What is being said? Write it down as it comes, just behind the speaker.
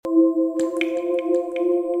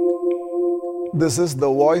This is the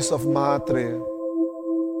voice of Mahatreya.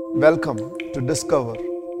 Welcome to discover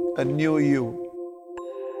a new you.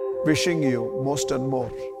 Wishing you most and more.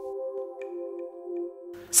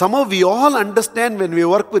 Somehow we all understand when we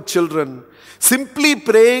work with children, simply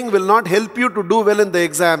praying will not help you to do well in the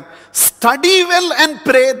exam. Study well and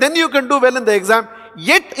pray, then you can do well in the exam.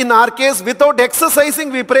 Yet in our case, without exercising,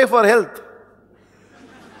 we pray for health.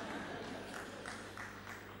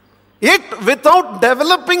 Yet without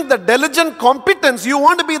developing the diligent competence, you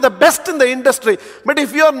want to be the best in the industry. But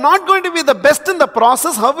if you are not going to be the best in the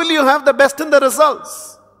process, how will you have the best in the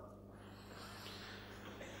results?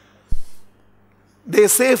 They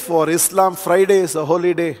say for Islam, Friday is a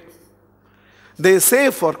holy day. They say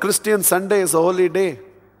for Christian, Sunday is a holy day.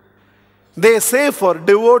 They say for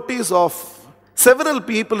devotees of several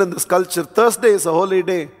people in this culture, Thursday is a holy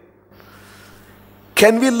day.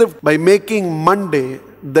 Can we live by making Monday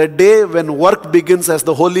the day when work begins as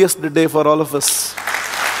the holiest day for all of us?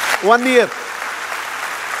 1 year.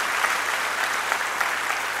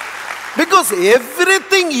 Because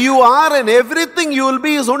everything you are and everything you will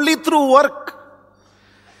be is only through work.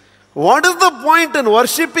 What is the point in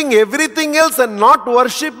worshipping everything else and not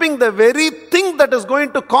worshipping the very thing that is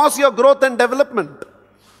going to cause your growth and development?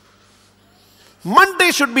 Monday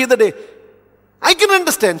should be the day. I can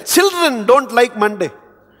understand. Children don't like Monday.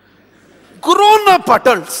 Grown-up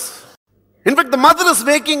adults. In fact, the mother is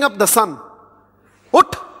waking up the son.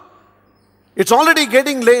 What? It's already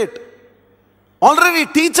getting late.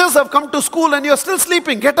 Already teachers have come to school and you're still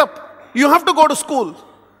sleeping. Get up. You have to go to school.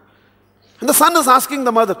 And the son is asking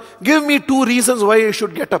the mother, give me 2 reasons why you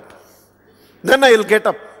should get up. Then I will get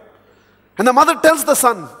up. And the mother tells the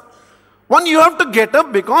son, 1, you have to get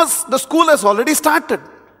up because the school has already started.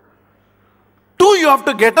 2, you have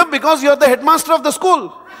to get up because you are the headmaster of the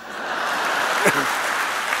school.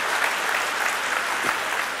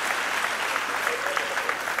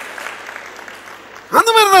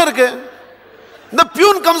 The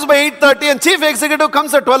peon comes by 8:30 and chief executive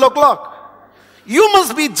comes at 12 o'clock. You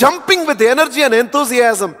must be jumping with energy and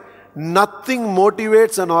enthusiasm. Nothing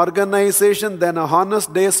motivates an organization than a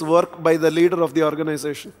honest day's work by the leader of the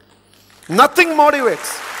organization. Nothing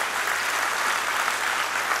motivates.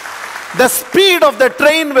 The speed of the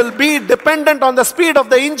train will be dependent on the speed of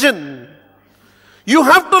the engine. You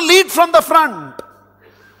have to lead from the front.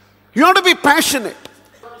 You have to be passionate.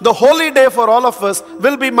 The holy day for all of us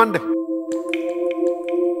will be Monday.